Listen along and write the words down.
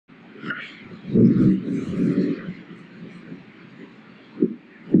One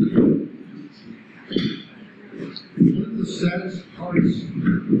of the saddest parts of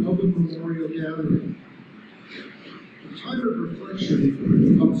the memorial gathering, a time of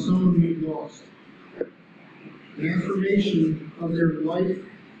reflection about someone we've lost, an affirmation of their life,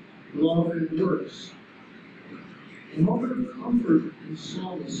 love, and works, a moment of comfort and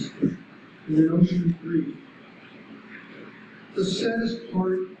solace in an ocean of grief. The saddest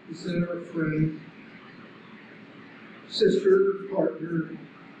part is that our friend, sister, partner,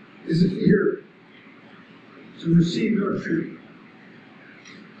 isn't here to receive our tribute.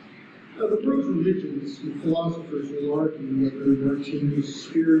 Now, the world's religions and philosophers will argue whether Martina's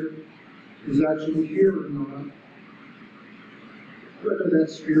spirit is actually here or not, whether that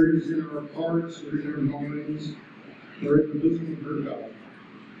spirit is in our hearts or in our minds or in the bosom of her God.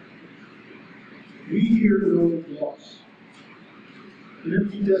 We here know of loss, an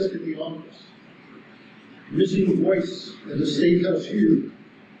empty desk at the office, missing voice at a steakhouse here,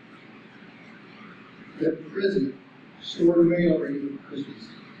 that present stored away already for Christmas.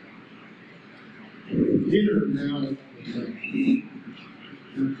 Dinner now and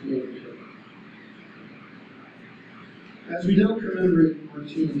as we now commemorate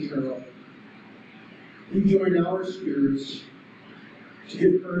Martina Carroll, we join our spirits to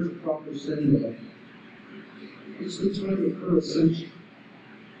give her the proper send-off. It's the time of her ascension.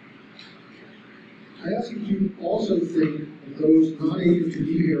 I ask you to also think of those not able to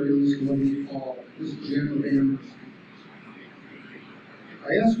be here in this lovely fall, this gem of Amherst. I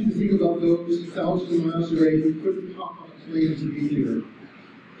ask you to think about those 1,000 miles away who couldn't hop on a plane to be here,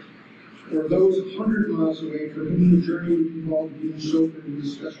 or those 100 miles away for whom the journey would involve being chauffeured in a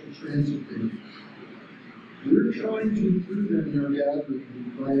special transit van. We're trying to include them in our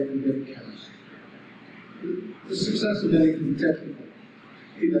gathering by every webcast. The success of anything technical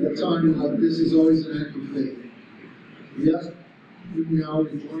at a time like this is always an act of faith. We ask you now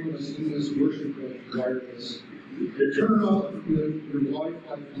to join us in this worship of wireless. Turn off your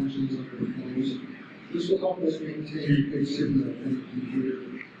Wi-Fi functions on your phones. This will help us maintain a good signal on the computer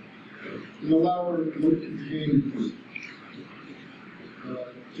and allow our remote companions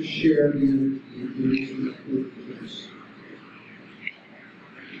to share the energy with us.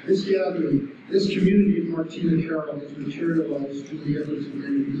 This gathering, this community of Martina Carroll has materialized through the efforts of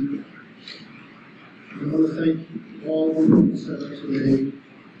many people. I want to thank all who have set up today,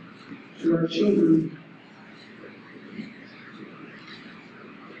 to our children.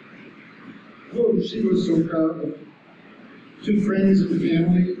 Oh, she was so proud of two friends of the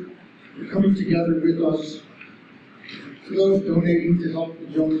family coming together with us, to those donating to help the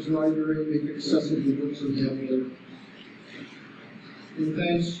Jones Library make accessible books available. And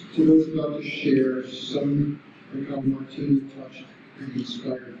thanks to those about to share some of how Martina touched and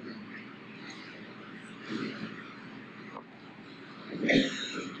inspired them.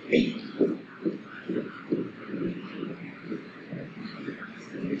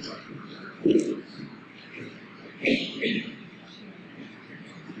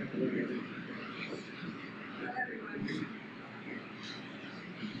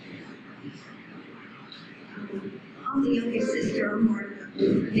 I'm the youngest sister of Martha, the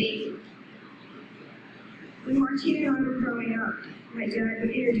baby. When Martina and I were growing up, my dad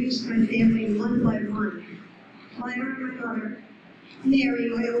would introduce my family one by one. Myra, my mother, Mary,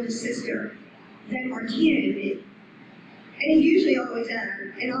 my oldest sister, then Martina and me. And he usually always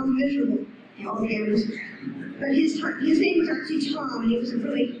added, and I was miserable, all the others. But his name was actually Tom, and he was a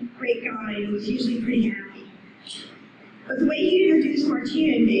really great guy, and was usually pretty happy. But the way he introduced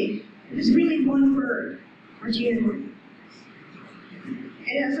Martina and me, it was really one word. Martina and Martha.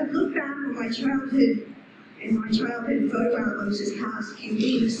 And as I look back on my childhood photo albums this past few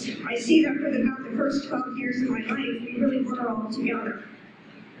weeks, I see that for about the first 12 years of my life, we really were all together.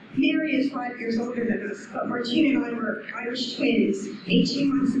 Mary is 5 years older than us, but Martina and I were Irish twins,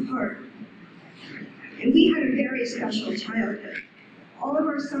 18 months apart. And we had a very special childhood. All of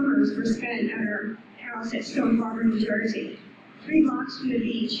our summers were spent at our house at Stone Harbor, New Jersey, 3 blocks from the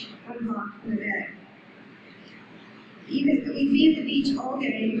beach, 1 block from the bay. We'd be at the beach all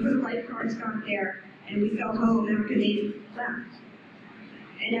day before the lifeguards got there, and we'd go home after they left.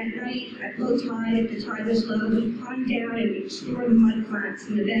 And at night, at low tide, if the tide was low, we'd climb down and explore the mud flats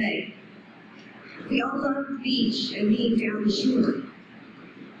in the bay. We all loved the beach and being down the shore.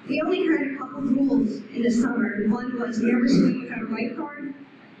 We only had a couple rules in the summer. One was never swim without a lifeguard.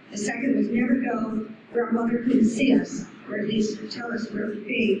 The second was never go where our mother couldn't see us, or at least tell us where we'd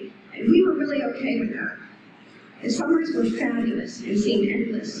be. And we were really okay with that. The summers were fabulous and seemed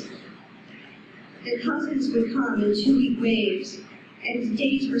endless. The cousins would come in 2-week waves, And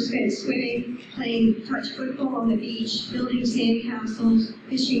days were spent swimming, playing touch football on the beach, building sand castles,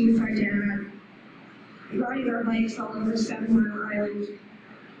 fishing with our dad, riding our bikes all over 7 Mile Island,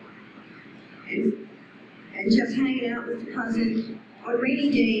 and just hanging out with the cousins. On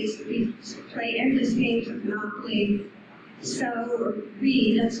rainy days, we play endless games of Monopoly, sew, or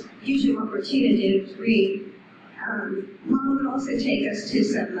read. That's usually what Martina did, was read. Mom would also take us to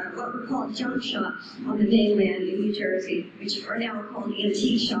some what were called junk shops on the mainland in New Jersey, which are now called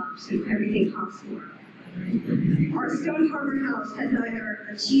antique shops, and everything costs more. Our stone harbor house had neither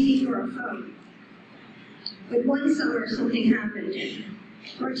a TV nor a phone. But one summer, something happened.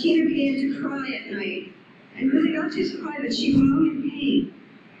 Martina began to cry at night, and really not just cry, but she moaned in pain.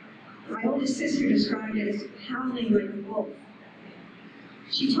 My oldest sister described it as howling like a wolf.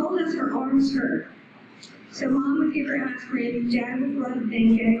 She told us her arms hurt. So Mom would give her aspirin, Dad would rub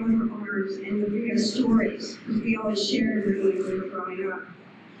Bengay on her arms, and would read us stories, because we always shared a room when we were growing up.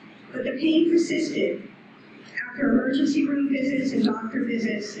 But the pain persisted. After emergency room visits and doctor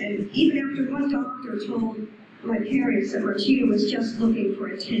visits, and even after one doctor told my parents that Martina was just looking for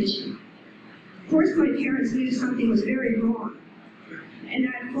attention. Of course, my parents knew something was very wrong. And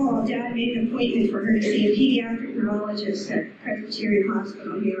that fall, Dad made an appointment for her to see a pediatric neurologist at Presbyterian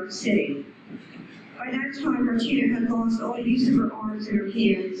Hospital in New York City. By that time, Martina had lost all use of her arms and her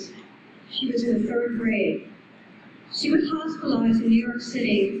hands. She was in the 3rd grade. She was hospitalized in New York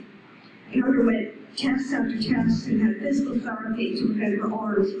City and underwent tests after tests and had physical therapy to prevent her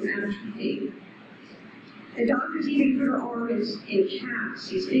arms from atrophying. The doctors even put her arms in casts,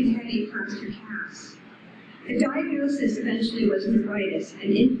 these big, heavy plaster casts. The diagnosis eventually was neuritis,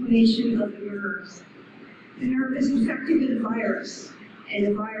 an inflammation of the nerves. The nerve is infected with a virus, and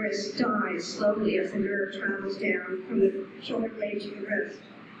the virus dies slowly as the nerve travels down from the shoulder blade to the wrist.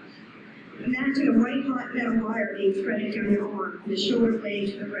 Imagine a white hot metal wire being threaded down your arm, from the shoulder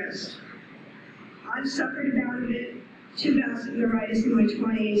blade to the wrist. I've suffered a bout of it, 2 bouts of neuritis in my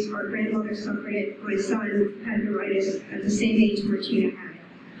 20s. Our grandmother suffered it. My son had neuritis at the same age Martina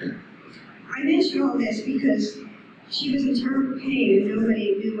had. I mention all this because she was in terrible pain and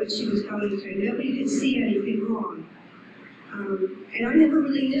nobody knew what she was going through. Nobody could see anything wrong. And I never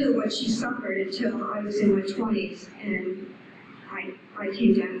really knew what she suffered until I was in my 20s, and I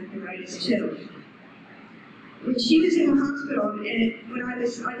came down with neuritis too. When she was in the hospital, and when I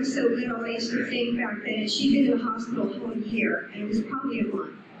was so little, I used to think back then, she'd been in the hospital a whole year, and it was probably a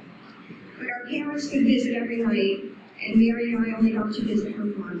month. But our parents could visit every night, and Mary and I only got to visit her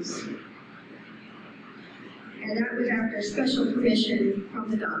once. And that was after special permission from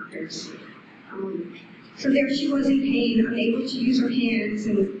the doctors. So there she was in pain, unable to use her hands,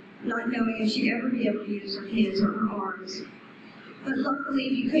 and not knowing if she'd ever be able to use her hands or her arms. But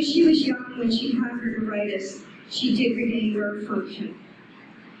luckily, because she was young when she had her neuritis, she did regain nerve function.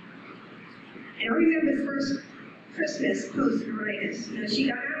 And I remember the first Christmas post-neuritis. Now, she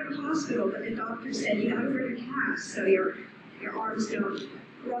got out of the hospital, but the doctor said, you gotta wear the cast so your arms don't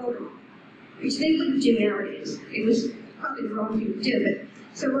grow wrong, which they wouldn't do nowadays. It was probably the wrong thing to do, but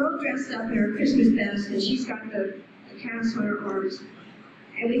so we're all dressed up in our Christmas best, and she's got the cast on her arms.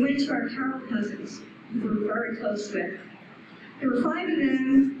 And we went to our Carroll cousins, who we were very close with. There were 5 of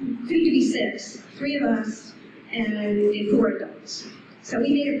them, soon to be 6, 3 of us, and 4 adults. So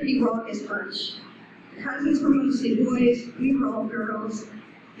we made a pretty raucous bunch. The cousins were mostly boys, we were all girls.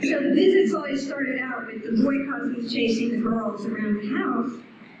 So the visits always started out with the boy cousins chasing the girls around the house,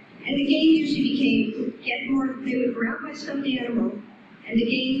 and the game usually became they would grab my stuffed animal, and the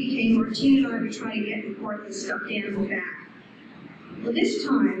game became Martina and I would try to get Martha's stuffed animal back. Well, this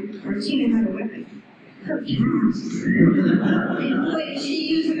time, Martina had a weapon. Her casts. And boy, did she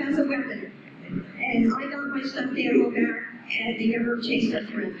use them as a weapon. And I got my stuffed animal back, and they never chased us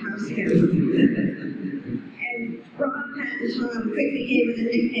around the house again. And Rob, Pat, and Tom quickly gave her the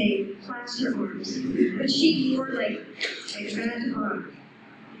nickname Plaster Arms. But she wore like a bad hug.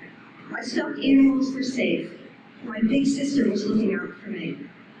 My stuffed animals were safe. My big sister was looking out for me.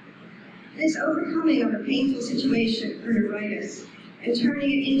 This overcoming of a painful situation, her neuritis, and turning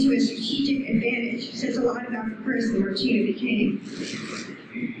it into a strategic advantage says a lot about the person Martina became.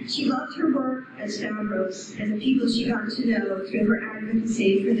 She loved her work at Stavros and the people she got to know through her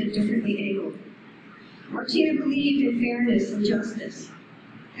advocacy for the differently abled. Martina believed in fairness and justice,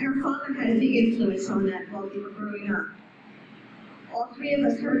 and her father had a big influence on that while we were growing up. All 3 of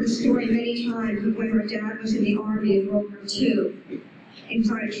us heard the story many times of when our dad was in the Army in World War II. He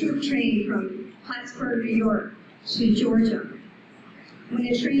was on a troop train from Plattsburgh, New York to Georgia. When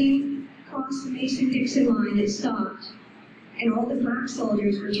the train crossed the Mason-Dixon line, it stopped, and all the black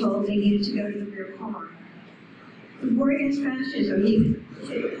soldiers were told they needed to go to the rear car. The war against fascism, he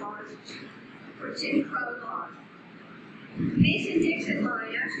considered cause for Jim Crow law. The Mason-Dixon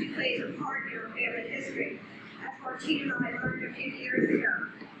line actually plays a part in our family history, as Martina and I learned a few years ago.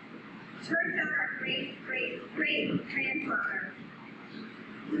 Turns out our great-great-grandfather,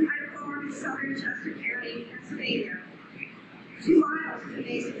 who had a farm in southern Chester County, Pennsylvania, 2 miles from the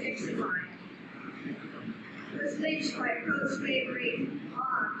Mason-Dixon line, was lynched by a pro-slavery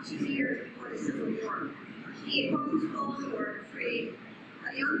mob 2 years before the Civil War. He opposed Baltimore to free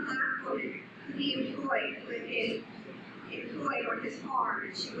a young black woman who he employed, who had been employed on his farm,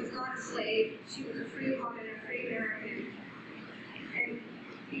 and she was not a slave, she was a free woman, a free American. And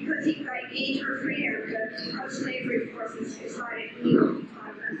because he gained her freedom, the pro-slavery forces decided he needed to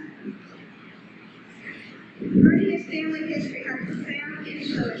taught her. Learning his family history had profound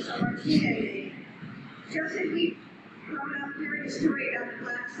influence on Martina and me. Just as we grown up hearing the story about the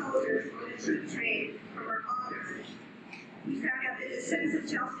black soldiers on the troop train from our fathers, we found out that the sense of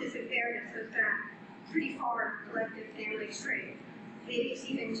justice and fairness goes back pretty far in our collective family trait. Maybe it's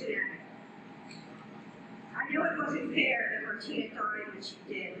even genetic. I know it wasn't fair that Martina died when she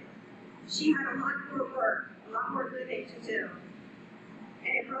did. She had a lot more work, a lot more living to do.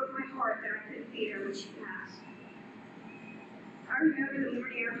 And it broke my heart that I couldn't be there when she passed. I remember the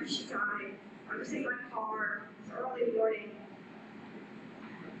morning after she died. I was in my car, it was early morning.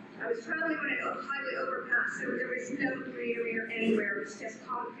 I was traveling on a highway overpass, so there was no greenery or anywhere, it was just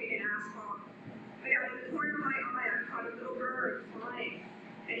concrete and asphalt. But out of the corner of my eye, I caught a little bird flying,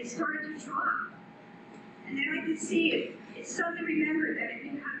 and it started to drop. And then I could see it. It suddenly remembered that it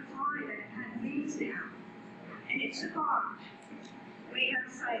didn't have to fly, that it had wings now. And it took off, way out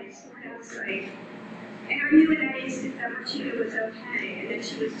of sight, it soared out of sight. And I knew in that instant that Martina was okay, and that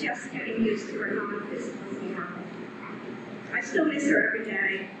she was just getting used to her non-physical form. I still miss her every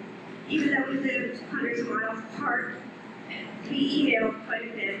day. Even though we lived hundreds of miles apart, we emailed quite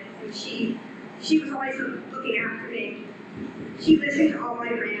a bit, and she was always looking after me. She listened to all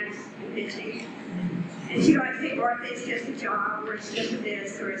my rants and bitching. And she'd always say, Martha, it's just a job, or it's just a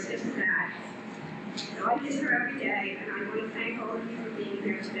this, or it's just a that. So I miss her every day, and I want to thank all of you for being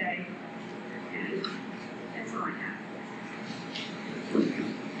here today. And that's all I have.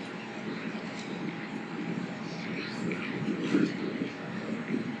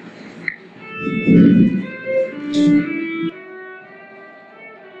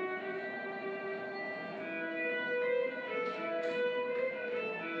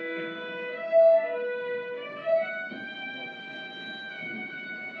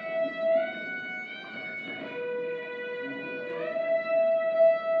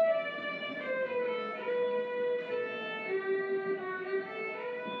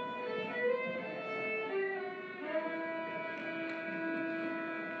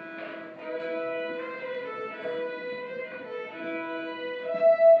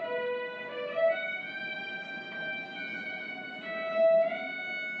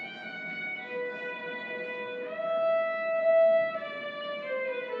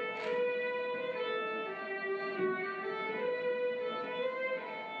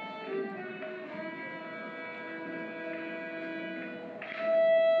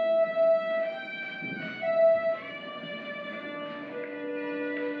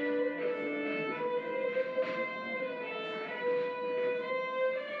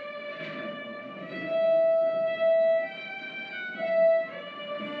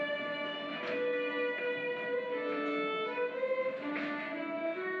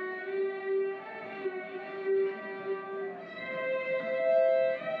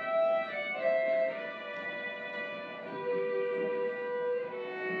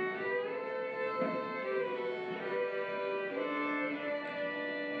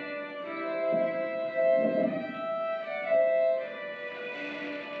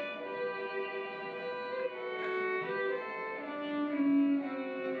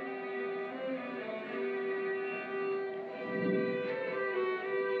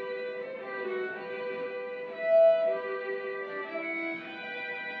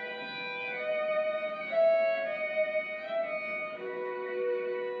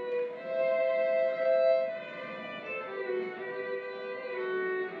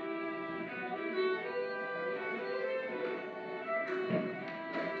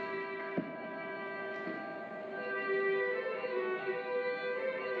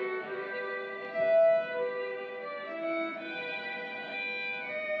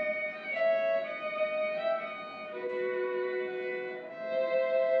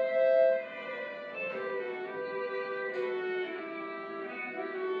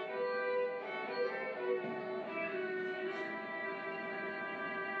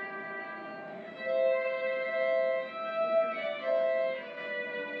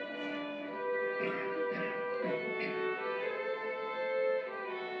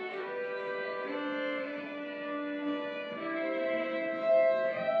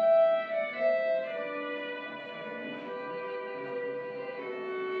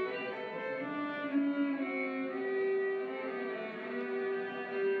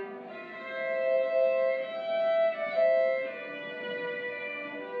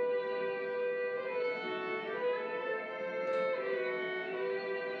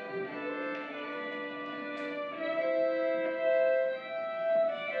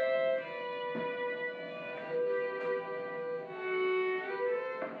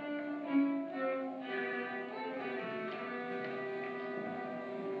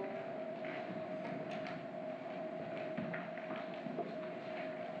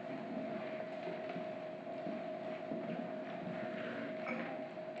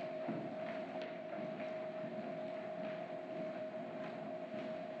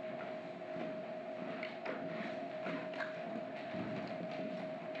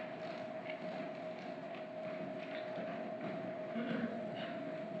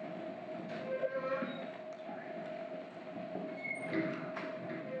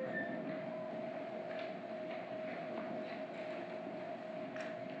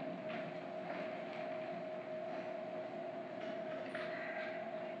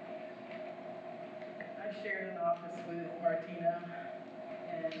 I shared an office with Martina,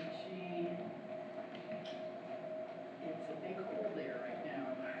 and it's a big hole there right now.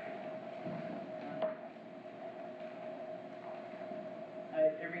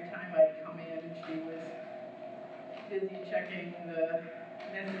 Every time I'd come in, she was busy checking the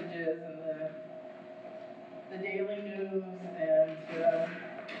messages and the daily news, and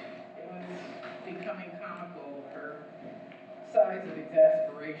it was becoming comical, her size of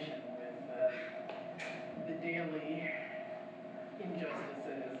exasperation with the daily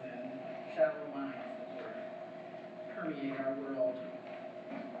injustices and shallow minds that permeate our world.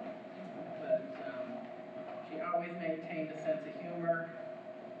 But she always maintained a sense of humor,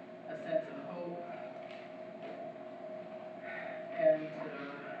 a sense of hope, and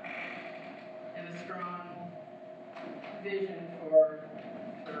a strong vision for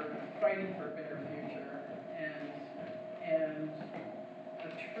fighting for a better future, and a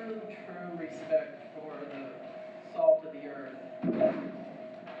true respect for the salt of the earth.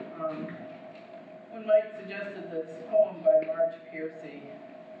 When Mike suggested this poem by Marge Piercy,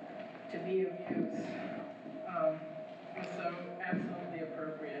 To Be of Use, was so absolutely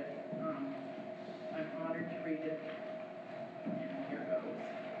appropriate. I'm honored to read it, and here goes.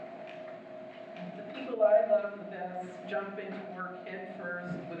 The people I love the best jump into work head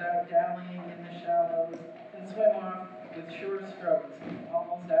first without dallying in the shallows and swim off with sure strokes,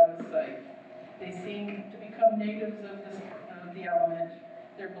 almost out of sight. They seem to become natives of the element,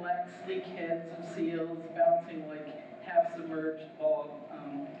 their black, sleek heads of seals bouncing like half-submerged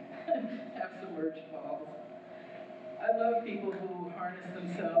half-submerged balls. I love people who harness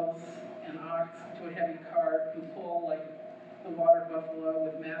themselves and ox to a heavy cart, who pull like the water buffalo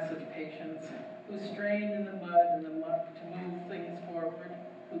with massive patience, who strain in the mud and the muck to move things forward,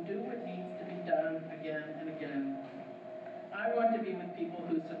 who do what needs to be done again and again. I want to be with people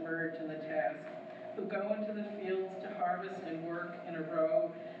who submerge in the task, who go into the fields to harvest and work in a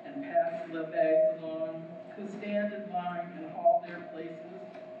row and pass the bags along, who stand in line and haul their places,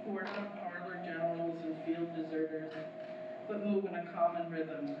 who are not parlor generals and field deserters, but move in a common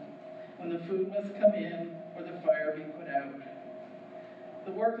rhythm, when the food must come in or the fire be put out.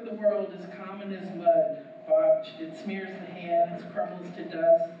 The work of the world is common as mud, botched, it smears the hands, crumbles to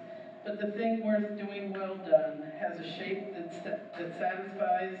dust, but the thing worth doing well done has a shape that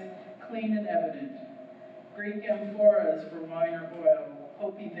satisfies, clean and evident. Greek amphoras for wine or oil,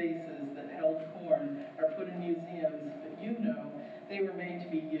 Hopi vases that held corn are put in museums, but you know they were made to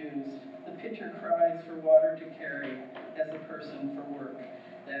be used. The pitcher cries for water to carry as a person for work.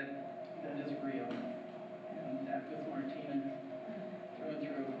 That is real. And that was Martina through and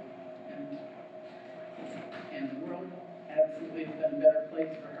through. And the world absolutely has been a better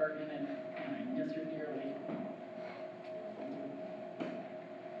place for her in it, and I miss her dearly.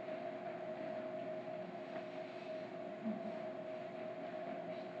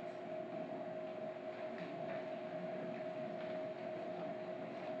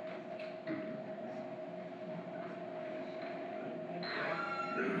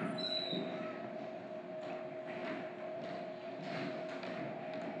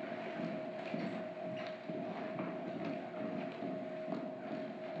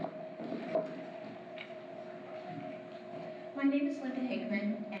 My name is Linda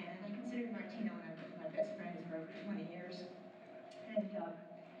Hickman, and I considered Martina my best friend for over 20 years. And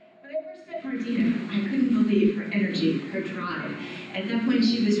when I first met met Martina, I couldn't believe her energy, her drive. At that point,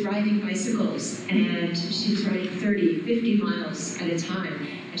 she was riding bicycles, and she was riding 30, 50 miles at a time.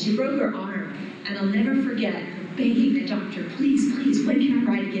 And she broke her arm, and I'll never forget her begging the doctor, please, please, when can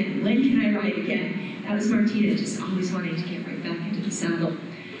I ride again? When can I ride again? That was Martina, just always wanting to get right back into the saddle.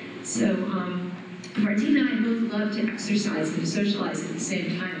 So Martina and I both loved to exercise and to socialize at the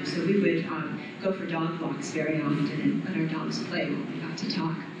same time, so we would go for dog walks very often and let our dogs play while we got to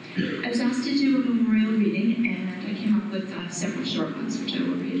talk. I was asked to do a memorial reading, and I came up with several short ones, which I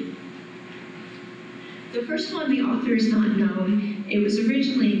will read. The first one, the author is not known. It was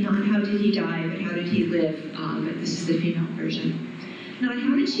originally not how did he die, but how did he live, but this is the female version. Not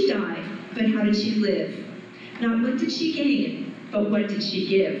how did she die, but how did she live? Not what did she gain, but what did she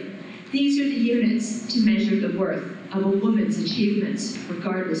give? These are the units to measure the worth of a woman's achievements,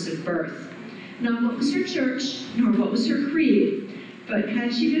 regardless of birth. Not what was her church, nor what was her creed, but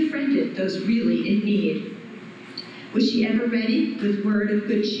had she befriended those really in need? Was she ever ready with word of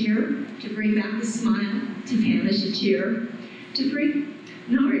good cheer, to bring back a smile, to banish a tear,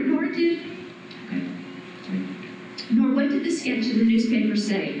 nor what did the sketch in the newspaper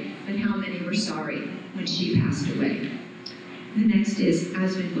say, but how many were sorry when she passed away? The next is,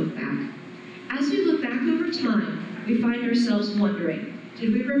 as we look back. As we look back over time, we find ourselves wondering,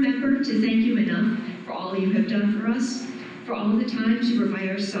 did we remember to thank you enough for all you have done for us? For all the times you were by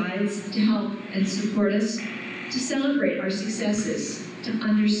our sides to help and support us, to celebrate our successes, to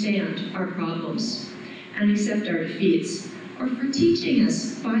understand our problems, and accept our defeats, or for teaching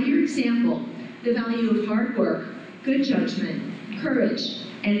us, by your example, the value of hard work, good judgment, courage,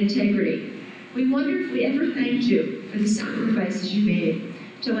 and integrity. We wonder if we ever thanked you for the sacrifices you made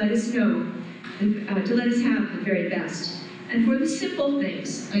to let us know, to let us have the very best, and for the simple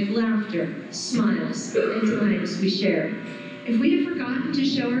things like laughter, smiles, and times we shared. If we have forgotten to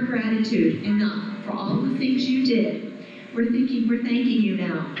show our gratitude enough for all the things you did, we're thanking you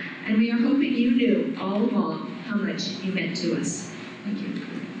now, and we are hoping you knew all along how much you meant to us. Thank you.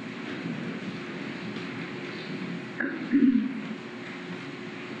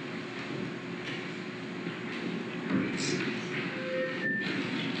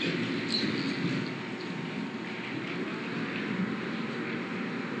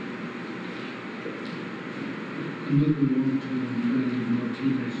 Another long-term friend of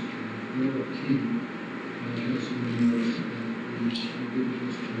Martina's, Laura King, has some remarks that we give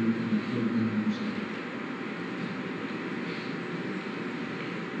history in the program.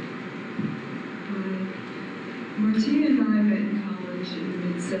 Martina and I met in college in the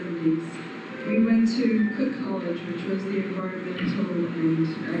mid-70s. We went to Cook College, which was the environmental and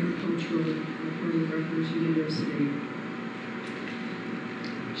agricultural part of Rutgers University.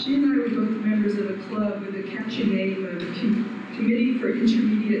 She and I were both members of a club with the catchy name of Committee for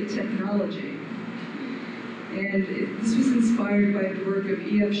Intermediate Technology. And this was inspired by the work of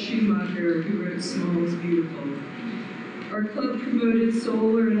E.F. Schumacher, who wrote Small is Beautiful. Our club promoted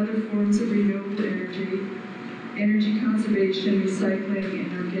solar and other forms of renewable energy conservation, recycling,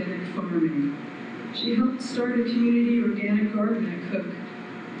 and organic farming. She helped start a community organic garden at Cook,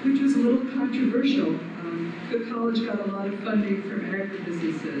 which was a little controversial. Cook College got a lot of funding from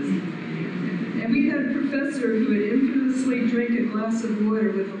agribusinesses. And we had a professor who would infamously drink a glass of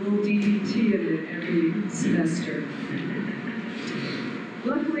water with a little DDT in it every semester.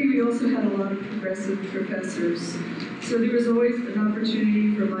 Luckily, we also had a lot of progressive professors, so there was always an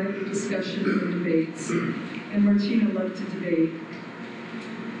opportunity for lively discussion and debates, and Martina loved to debate.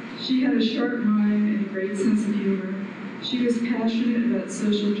 She had a sharp mind and a great sense of humor. She was passionate about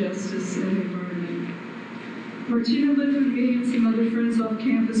social justice and the environment. Martina lived with me and some other friends off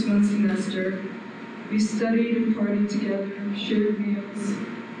campus one semester. We studied and partied together, shared meals,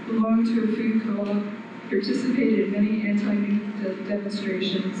 belonged to a food co-op, participated in many anti-nuke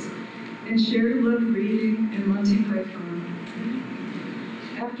demonstrations, and shared a love of reading and Monty Python.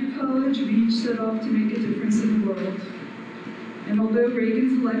 After college, we each set off to make a difference in the world. And although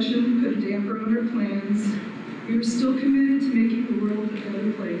Reagan's election put a damper on our plans, we were still committed to making the world a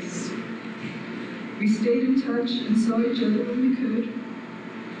better place. We stayed in touch and saw each other when we could,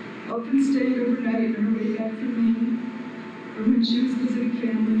 often staying overnight on our way back from Maine, or when she was visiting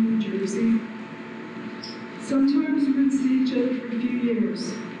family in New Jersey. Sometimes we wouldn't see each other for a few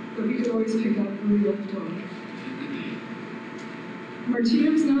years, but we could always pick up where we left off. Martina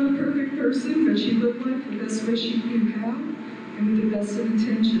was not a perfect person, but she lived life the best way she knew how, and with the best of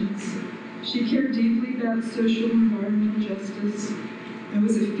intentions. She cared deeply about social and environmental justice, and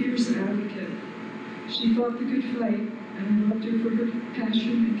was a fierce advocate. She fought the good fight, and I loved her for her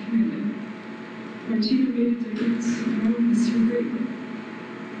passion and commitment. Martina made a difference, and I will miss her greatly.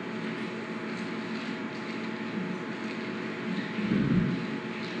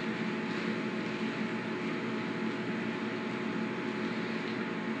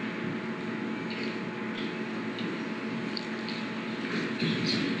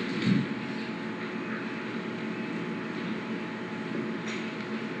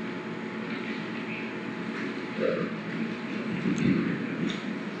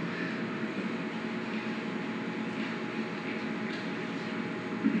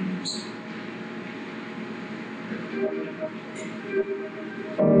 My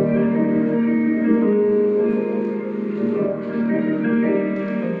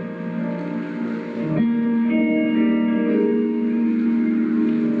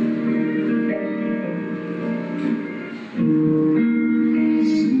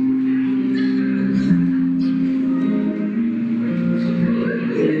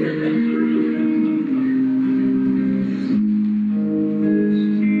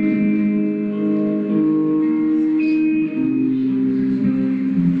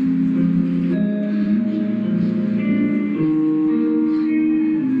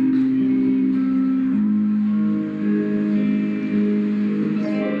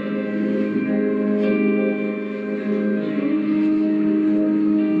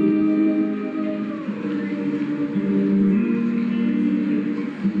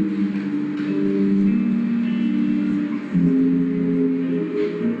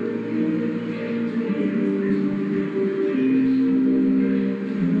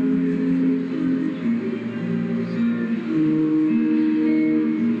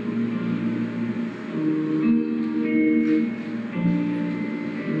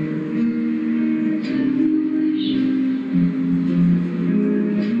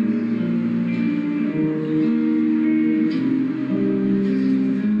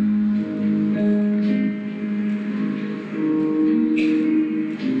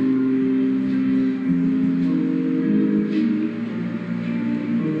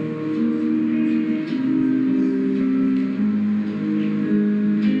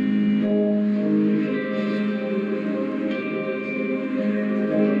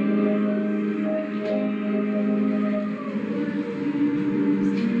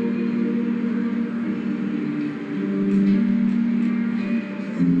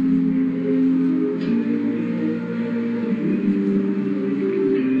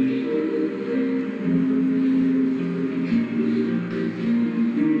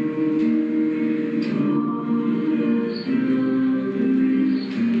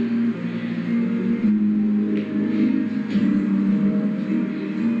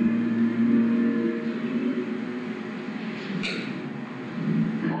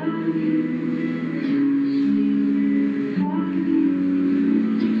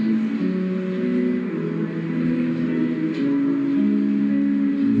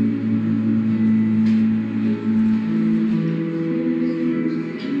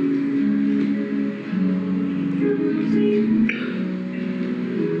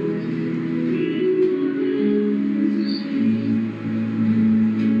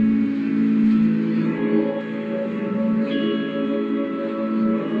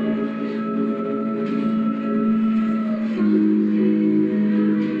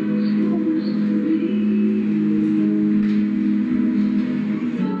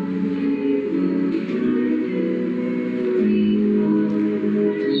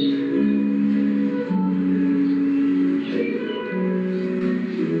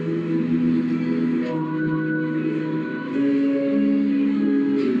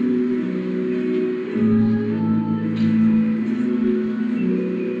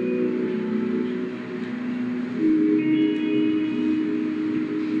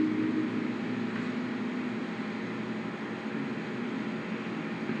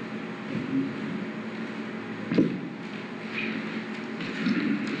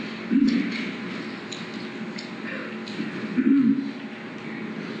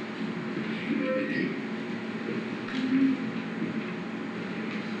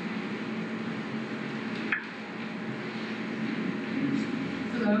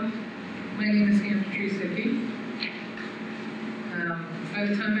name is Martina. By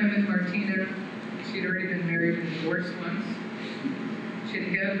the time I met Martina, she'd already been married and divorced once.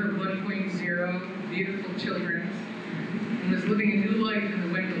 She'd had her 1.0 beautiful children and was living a new life in the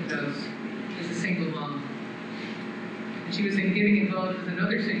Wendell house as a single mom. And she was getting involved with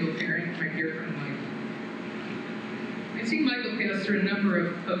another single parent, my dear friend Michael. I'd seen Michael pass through a number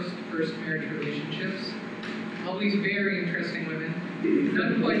of post-first marriage relationships, always very interesting women,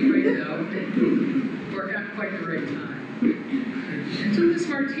 not quite right now, or at quite the right time. Until this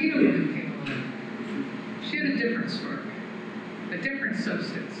Martina woman came along. She had a different spark, a different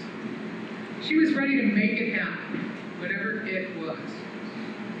substance. She was ready to make it happen, whatever it was.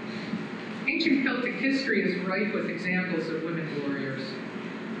 Ancient Celtic history is rife with examples of women warriors,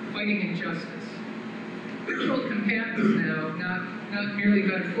 fighting injustice. Ritual combatants now, not merely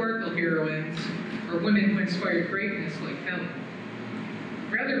metaphorical heroines, or women who inspired greatness like Helen.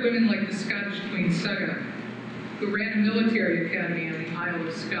 Rather, women like the Scottish Queen Saga, who ran a military academy on the Isle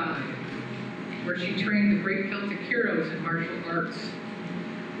of Skye, where she trained the great Celtic heroes in martial arts.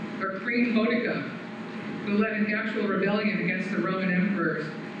 Queen Boudica, who led an actual rebellion against the Roman emperors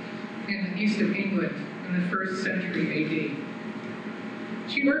in the east of England in the 1st century AD.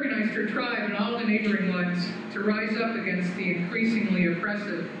 She organized her tribe and all the neighboring ones to rise up against the increasingly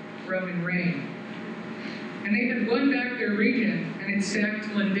oppressive Roman reign. And they had won back their region and had sacked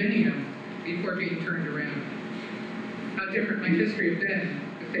Londinium before being turned around. How different might history have been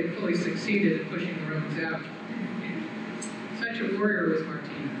if they'd fully succeeded in pushing the Romans out. Such a warrior was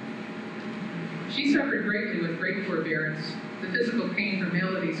Martina. She suffered greatly with great forbearance, the physical pain her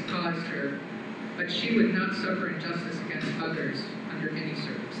maladies caused her, but she would not suffer injustice against others under any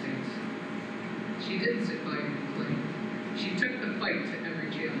circumstance. She didn't sit by and complain. She took the fight to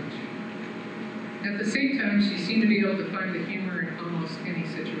every challenge. At the same time, she seemed to be able to find the humor in almost any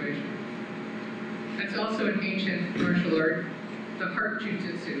situation. That's also an ancient martial art, the heart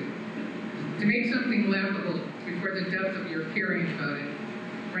jujitsu. To make something laughable before the depth of your caring about it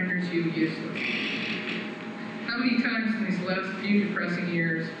renders you useless. How many times in these last few depressing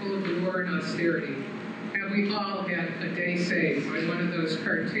years, full of war and austerity, have we all had a day saved by one of those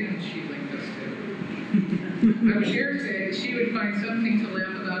cartoons she linked us to? I would dare say that she would find something to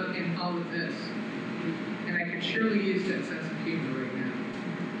laugh about in all of this. And I could surely use that sense of humor right now.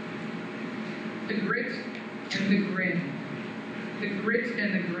 The grit and the grin. The grit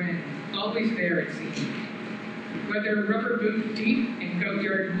and the grin, always there it seemed. Whether rubber boot deep in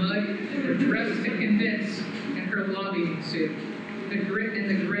goatyard mud or dressed to convince in her lobbying suit, the grit and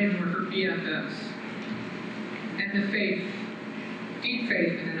the grin were her BFFs. And the faith, deep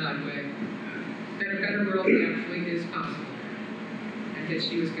faith in an odd way, that a better world actually is possible. And that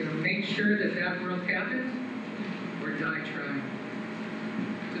she was going to make sure that that world happened or die trying.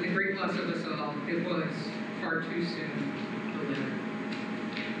 To the great loss of us all, it was far too soon the latter.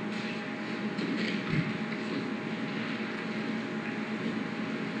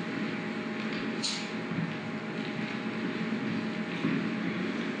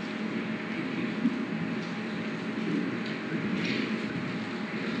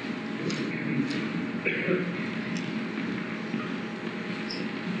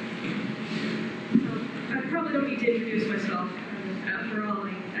 I probably don't need to introduce myself. After all,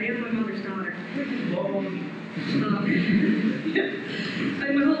 I am my mother's daughter.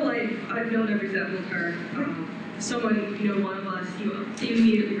 And my whole life, I've known I've resembled her. Someone, one of us, you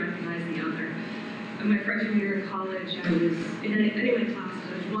immediately recognize the other. In my freshman year in college, I was, in any of my classes,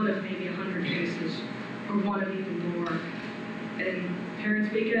 I was one of maybe 100 faces, or one of even more. And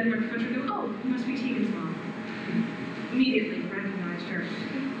Parents' Weekend, my professor would go, "Oh, you must be Tegan's mom." Immediately recognized her.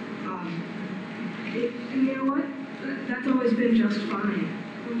 And you know what? That's always been just fine.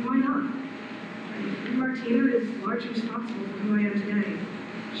 Well, why not? Martina is largely responsible for who I am today.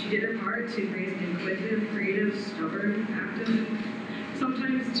 She did her part to raise an inquisitive, creative, stubborn, active, and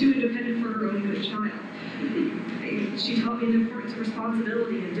sometimes too independent for her own good child. She taught me the importance of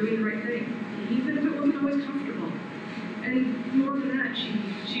responsibility and doing the right thing, even if it wasn't always comfortable. And more than that,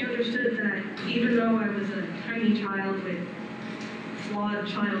 she understood that even though I was a tiny child with flawed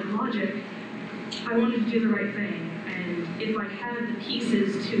child logic, I wanted to do the right thing. And if I had the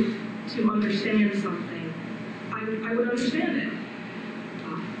pieces to understand something, I would understand it.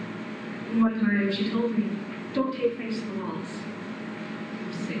 One time she told me, "Don't tape things to the walls." I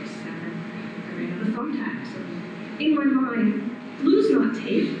was 6, 7. I ran out of thumbtacks. And in my mind, glue's not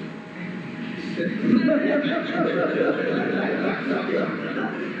tape. And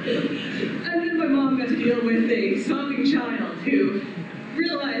then my mom got to deal with a sobbing child who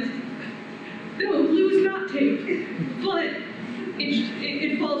realized, no, glue's not tape, but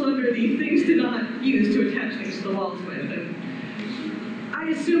it falls under the things to not use to attach things to the walls with. And I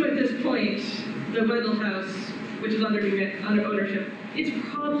assume at this point, the Wendell house, which is under ownership, it's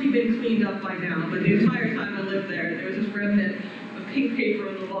probably been cleaned up by now, but the entire time I lived there was this remnant of pink paper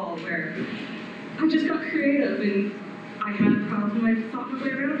on the wall where I just got creative and I had a problem and I thought my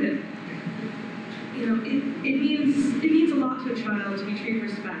way around it. It means a lot to a child to be treated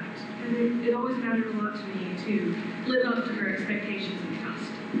with respect, and it always mattered a lot to me to live up to her expectations and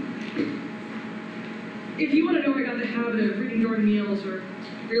trust. If you want to know where I got the habit of reading during meals or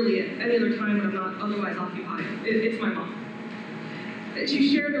really at any other time when I'm not otherwise occupied, it's my mom. She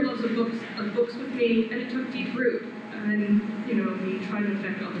shared her loves of books with me, and it took deep root, and we tried to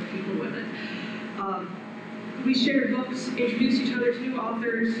affect other people with it. We shared books, introduced each other to new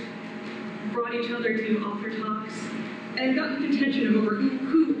authors, brought each other to author talks, and got in contention over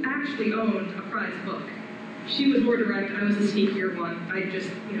who actually owned a prized book. She was more direct, I was the sneakier one. I'd just,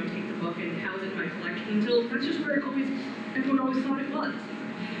 take the book and house it in my collection until that's just where everyone always thought it was.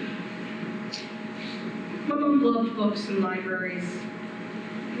 My mom loved books and libraries.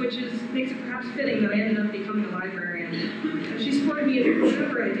 which makes it perhaps fitting that I ended up becoming a librarian. And she supported me in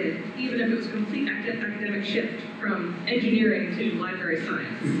whatever I did, even if it was a complete academic shift from engineering to library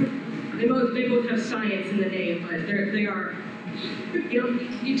science. They both have science in the name, but they are,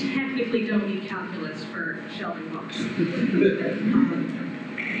 you technically don't need calculus for shelving books.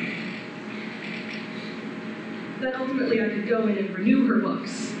 That ultimately I could go in and renew her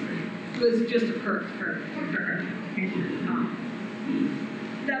books was just a perk for her.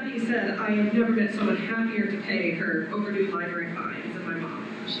 That being said, I have never met someone happier to pay her overdue library fines than my mom.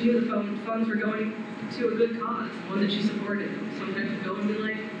 She knew the funds were going to a good cause, one that she supported. Sometimes she'd go and be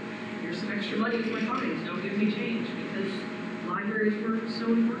like, here's some extra money for my fines, don't give me change, because libraries were so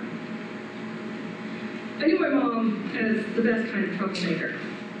important. I knew my mom as the best kind of troublemaker.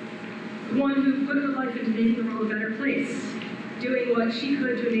 One who put her life into making the world a better place, doing what she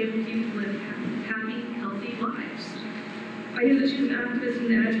could to enable people to live happy, healthy lives. I knew that she was an activist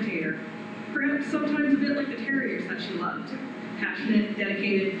and an agitator, perhaps sometimes a bit like the terriers that she loved, passionate,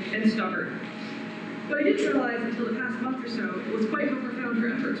 dedicated, and stubborn. But I didn't realize until the past month or so was quite how profound her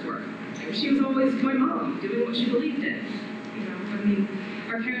efforts were. She was always my mom, doing what she believed in.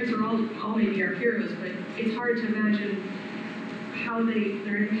 Our parents are all maybe our heroes, but it's hard to imagine how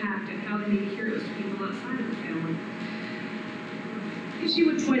their impact and how they may be heroes to people outside of the family. She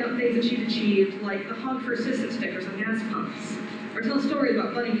would point out things that she'd achieved, like the Honk for Assistance stickers on gas pumps, or tell stories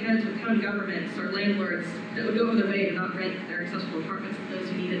about butting heads with county governments or landlords that would go out of their way to not rent their accessible apartments to those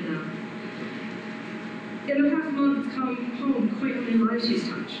who needed them. In the past month, it's come home quite how many lives she's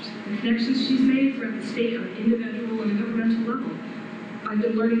touched, the connections she's made throughout the state on an individual and a governmental level. I've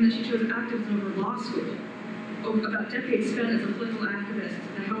been learning that she chose activism over law school, about decades spent as a political activist,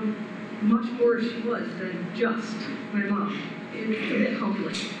 and how much more she was than just my mom. It's a bit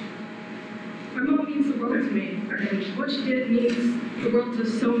humbling. My mom means the world to me, and what she did means the world to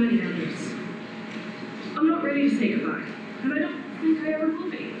so many others. I'm not ready to say goodbye, and I don't think I ever will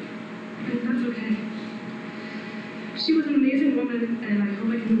be, and that's okay. She was an amazing woman, and I hope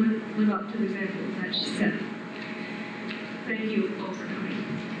I can live up to the example that she set. Thank you all for coming.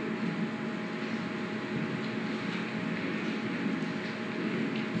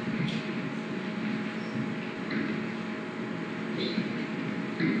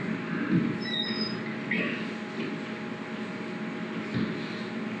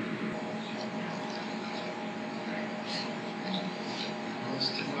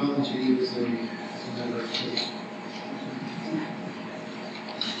 Technology is another case.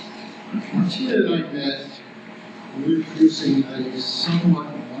 Martina and I met when we were producing a somewhat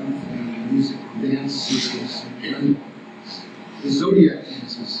wonderful music dance sequence in the Zodiac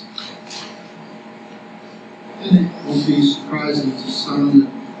dances. And it will be surprising to some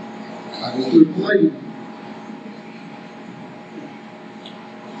that I was doing polite.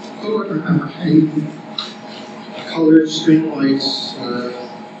 Oh, I remember hanging colored string lights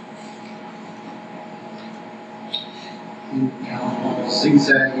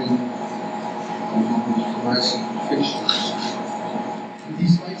zigzagging fluorescent fixtures. And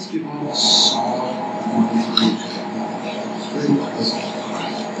these lights give off a soft, very pleasant.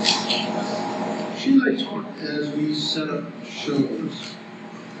 She and I talked as we set up shows.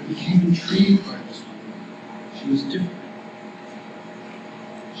 I became intrigued by this woman. She was different.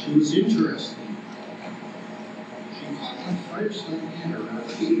 She was interesting. She caught my Firestone hammer out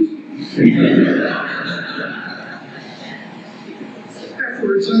of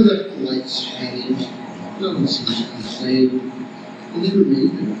Afterwards, I left the lights hanging. No one seemed to complain. And they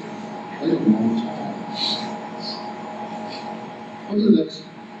remained there quite a long time. Over the next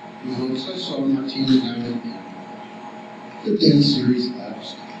months, I saw Martina now and again. The dance series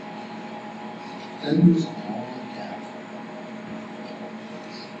lapsed. Then it was all gap.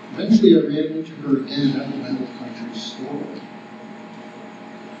 Eventually, I ran into her again at the Mental Country store.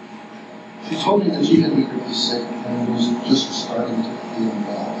 She told me that she had been really sick and was just starting to feel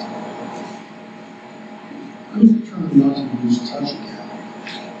well. I was determined not to lose touch again.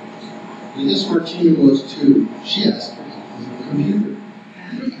 And I guess Martina was too. She asked for help with her computer.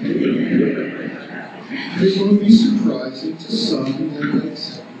 It won't be surprising to some that I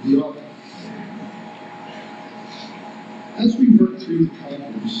accepted the offer. As we worked through the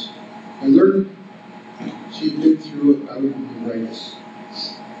problems, I learned she had been through a bout of neuritis.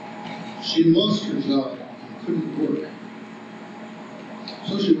 She lost her job and couldn't work.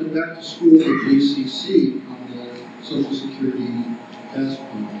 So she went back to school at JCC on the Social Security pass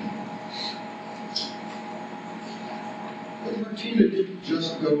program. But Martina didn't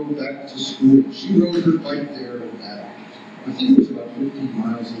just go back to school. She rode her bike there and back. I think it was about 15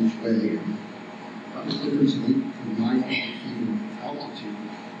 miles each way. And that was the difference in 9 feet in altitude.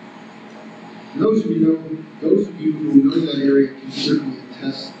 Those of you who know that area can certainly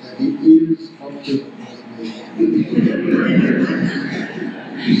attest that it is uphill.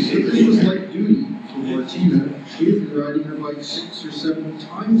 This was light duty for Martina. She had been riding her bike 6 or 7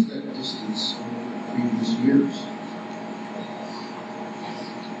 times that distance over the previous years.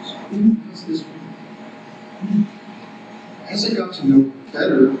 So who has this one? As I got to know her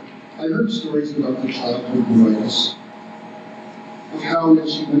better, I heard stories about the childhood neuritis, of how when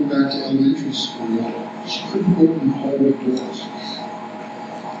she went back to elementary school, she couldn't open hallway doors.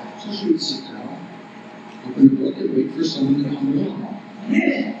 So she would sit down, open a book, and wait for someone to come along.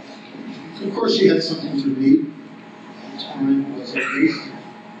 Of course, she had something to read. Time wasn't wasted.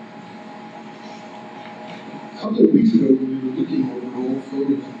 A couple of weeks ago, when we were looking over old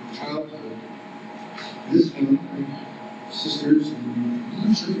photos of her childhood, this one, my sisters, and I'm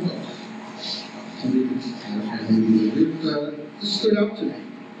not sure about somebody could clarify maybe later, this stood out to me.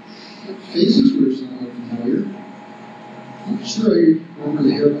 The faces were somewhat familiar. I'm not sure I remember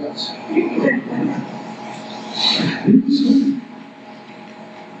the haircuts. It was home.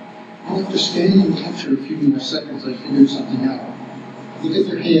 After scanning the picture a few more seconds, I figured something out. Look at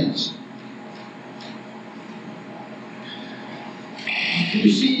their hands. Can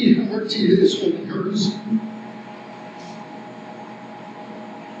you see how Martina is holding hers?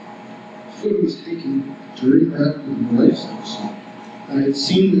 The photo was taken during or after the neuritis episode, and I had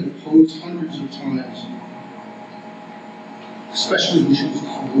seen that pose hundreds of times, especially when she was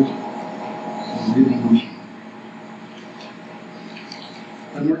cold and really weak.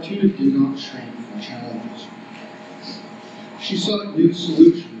 And Martina did not shrink from challenges. She sought new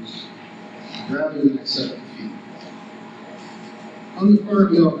solutions rather than accept defeat. On the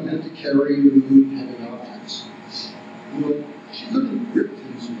farm, we often had to carry and move heavy objects. You know, she couldn't grip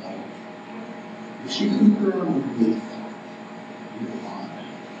things well. If she couldn't put her arm underneath, we were fine.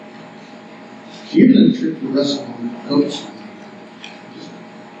 She even had a trick for wrestling goats. Just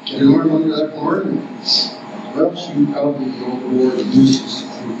get an arm under that barn, and well, she would probably go aboard and lose his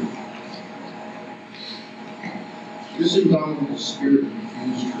food. This indomitable spirit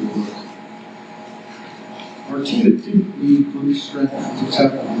infused her work. Martina didn't need brute strength to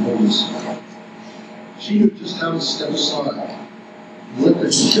tackle the bullies. She knew just how to step aside and let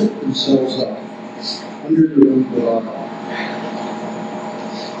them ship themselves up under their own bravado.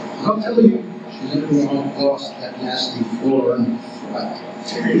 I'll tell you, she never lost that nasty floor and flat.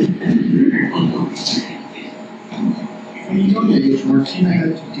 From a young age, Martina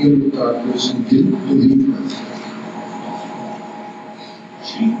had to deal with doctors who didn't believe her.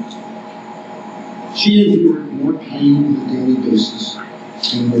 She endured more pain on a daily basis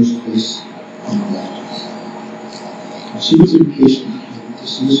than most face on the left. She was impatient and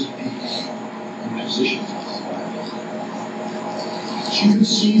dismissed people and positions. She could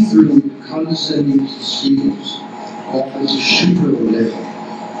see through the condescending deceivers offered to shoot her away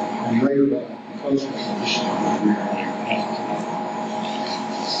and write her off because of her condition.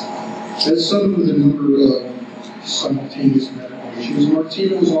 As someone with a number of simultaneous medical issues,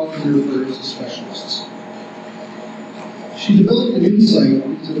 Martina was often referred to specialists. She developed an insight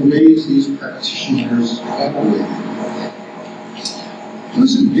into the ways these practitioners operate. It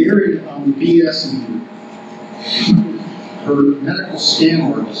wasn't varied on BS and her medical scan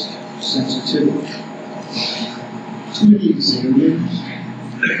artist sensitivity. Too many examiners,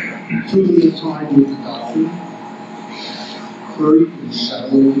 too little time with the doctor, hurried and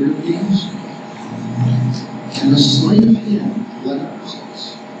shallow interviews, and a sleight of hand lab results.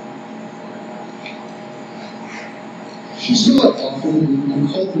 She saw it often and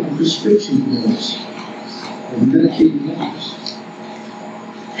called them prescription bills or Medicaid notes.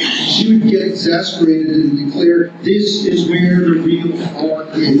 She would get exasperated and declare, "This is where the real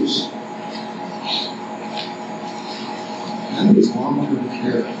fraud is." That was long-term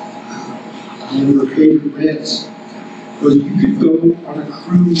care. One of her favorite rants was, you could go on a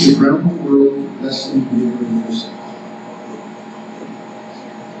cruise around the world for less than a year in yourself.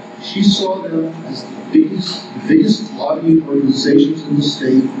 She saw them as the biggest lobbying organizations in the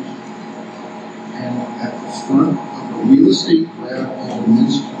state, and at the front of a real estate grab of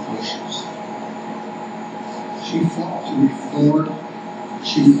immense proportions. She fought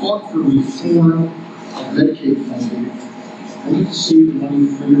for reform of Medicaid funding, only to see the money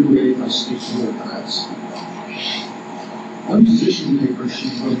frittered away by state bureaucrats. One position paper she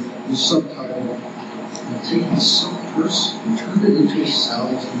wrote was subtitled, "I've taken some purse and turned it into a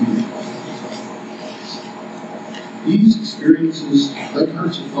salad meal." These experiences led her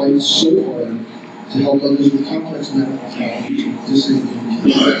to fight so hard to help others with complex medical problems with disabling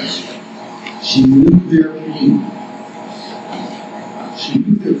conditions. She knew their pain. She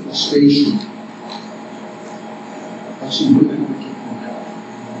knew their frustration she really would give them help.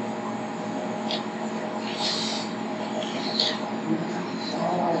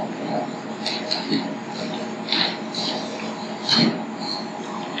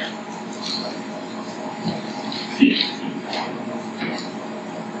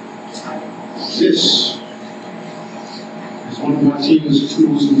 This is one of Martina's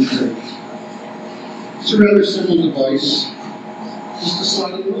tools in trade. It's a rather simple device, just a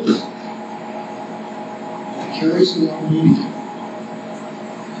sliding wheel. It carries a long meaning.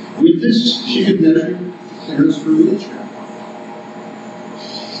 With this, she could measure clearance for a wheelchair.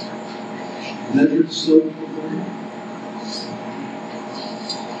 Measure the slope of the road.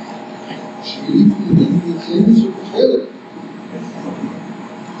 She could even measure the clearance of the toilet.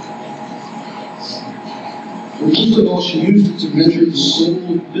 But most of all, she used it to measure the soul of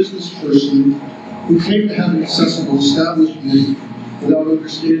a business person who claimed to have an accessible establishment without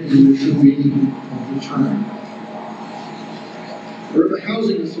understanding the true meaning of the term. Or of a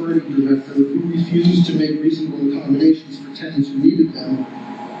housing authority director who refused to make reasonable accommodations for tenants who needed them,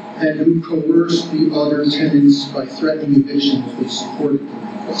 and who coerced the other tenants by threatening eviction if they supported the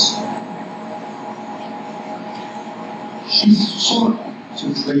request. She sought to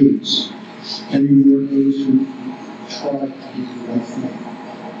praise and reward those who tried to do the right thing.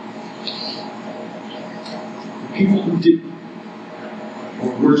 The people who didn't,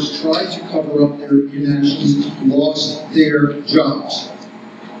 or worse, tried to cover up their inactions, lost their jobs.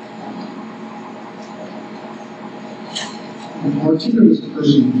 And Martina was a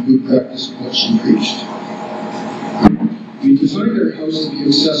person who practiced what she preached. We designed our house to be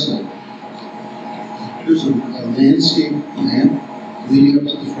accessible. There's a landscape lamp leading up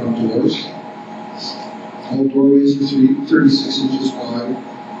to the front doors. All doorways are 36 inches wide.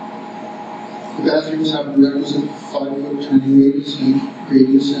 The bathrooms have a requisite 5-foot turning radius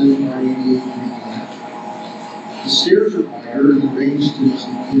and are 88 feet wide. The stairs are wider and arranged in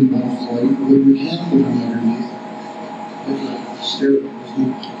one flight with a mechanical room underneath. If the stairway was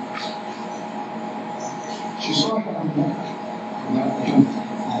needed. She saw how I walked, not become.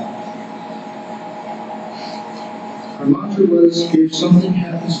 Her mantra was, if something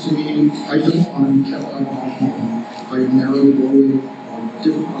happens to me, I don't want to be kept out of my home by a narrow doorway or a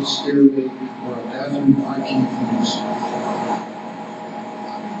difficult stairway or a bathroom I can't use. I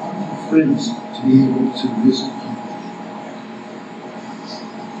want friends to be able to visit people.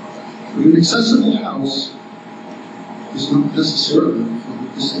 But an accessible house is not necessarily for the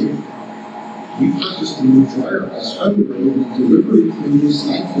disabled. We purchased a new dryer last February, and the delivery team was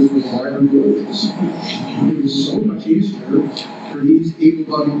thankful for wider doorways. It was so much easier for these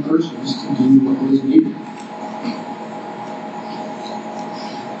able-bodied persons to do what was needed.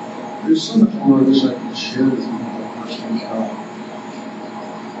 There's so much more I wish I could share with you about Martina Carroll.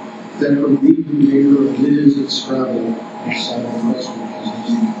 That her leading neighbor Liz at Scrabble in South Amherst was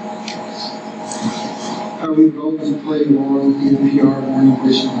how we would always play along with the NPR morning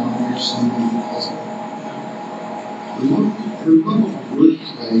edition on our Sunday. Her love of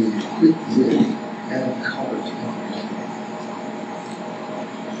wordplay and quick wit added color to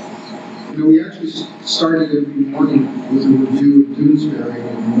it. We actually started every morning with a review of Doonesbury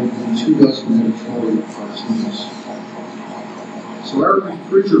and more than 2 dozen editorial cartoons. So our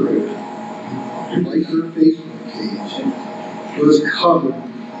refrigerator, like her Facebook page, was covered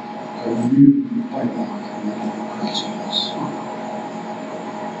by really ironic cartoons.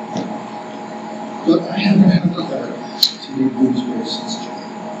 But I haven't had the heart to leave Doonesbury since June.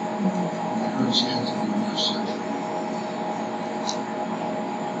 I heard she had to leave for surgery.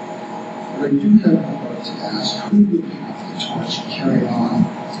 But I do have the heart to ask who will pick up the torch and carry on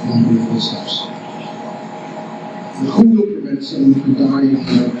in her footsteps? And who will prevent someone from dying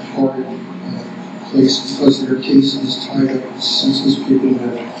in a horrid place because their case is tied up with senseless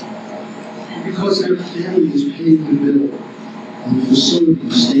paperwork? Because their family is paying the bill and the facility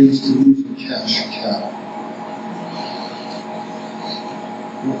stands to lose the cash cow.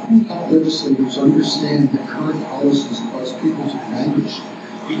 Well, who help legislators understand that current policies cause people to languish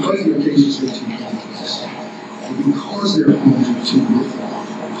because their cases are too complex, and because their homes are too difficult?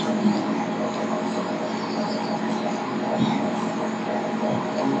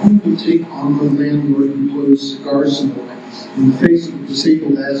 Who will take on the landlord who blows cigar smoke in the face of a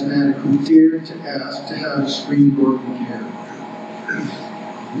disabled asthmatic who dared to ask to have a screen door repaired?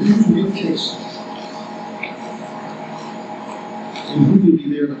 This is a real case. And who will be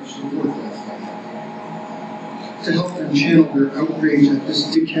there to support that fight? To help them channel their outrage at this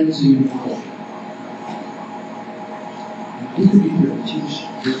Dickensian world? And who will be there to teach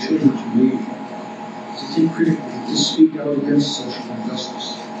their children to read, to think critically, to speak out against social injustice?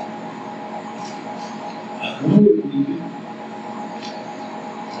 I know it will be.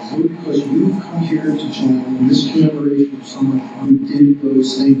 I know because you've come here to join in this commemoration of someone who did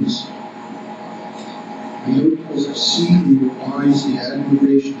those things. I know because I see in your eyes the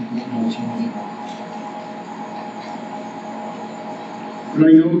admiration of my Martina. And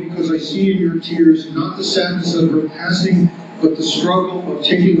I know because I see in your tears not the sadness of her passing, but the struggle of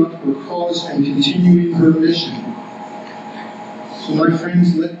taking up her cause and continuing her mission. So my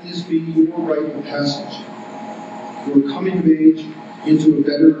friends, let this be your rite of passage. Your coming of age into a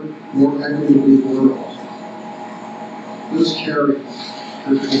better, more equitable world. Let us carry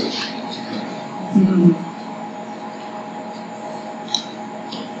her torch together.